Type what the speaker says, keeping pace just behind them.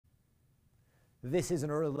This is an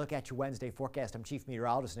early look at your Wednesday forecast. I'm Chief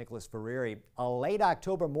Meteorologist Nicholas Ferrieri. A late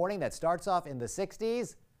October morning that starts off in the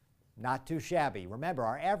 60s, not too shabby. Remember,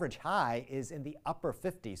 our average high is in the upper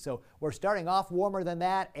 50s, so we're starting off warmer than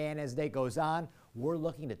that, and as day goes on, we're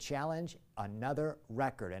looking to challenge another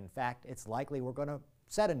record. In fact, it's likely we're going to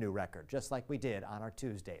set a new record, just like we did on our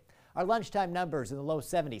Tuesday. Our lunchtime numbers in the low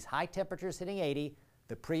 70s, high temperatures hitting 80.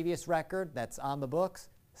 The previous record that's on the books,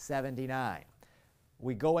 79.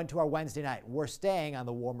 We go into our Wednesday night. We're staying on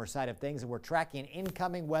the warmer side of things, and we're tracking an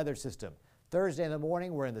incoming weather system. Thursday in the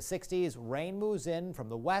morning, we're in the 60s. Rain moves in from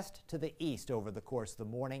the west to the east over the course of the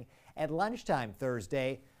morning. At lunchtime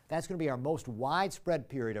Thursday, that's going to be our most widespread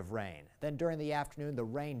period of rain. Then during the afternoon, the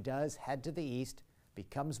rain does head to the east,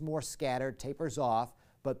 becomes more scattered, tapers off,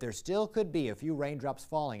 but there still could be a few raindrops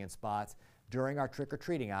falling in spots during our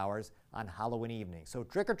trick-or-treating hours on Halloween evening. So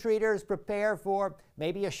trick-or-treaters, prepare for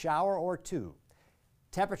maybe a shower or two.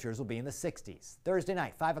 Temperatures will be in the 60s. Thursday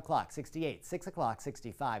night, 5 o'clock, 68, 6 o'clock,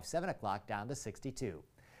 65, 7 o'clock, down to 62.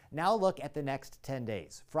 Now look at the next 10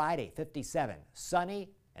 days. Friday, 57, sunny,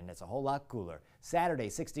 and it's a whole lot cooler. Saturday,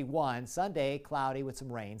 61, Sunday, cloudy with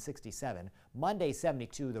some rain, 67. Monday,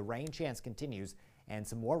 72, the rain chance continues, and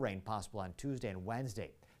some more rain possible on Tuesday and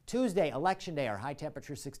Wednesday. Tuesday, Election Day, our high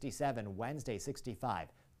temperature 67, Wednesday, 65,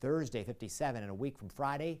 Thursday, 57, and a week from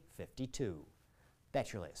Friday, 52.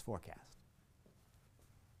 That's your latest forecast.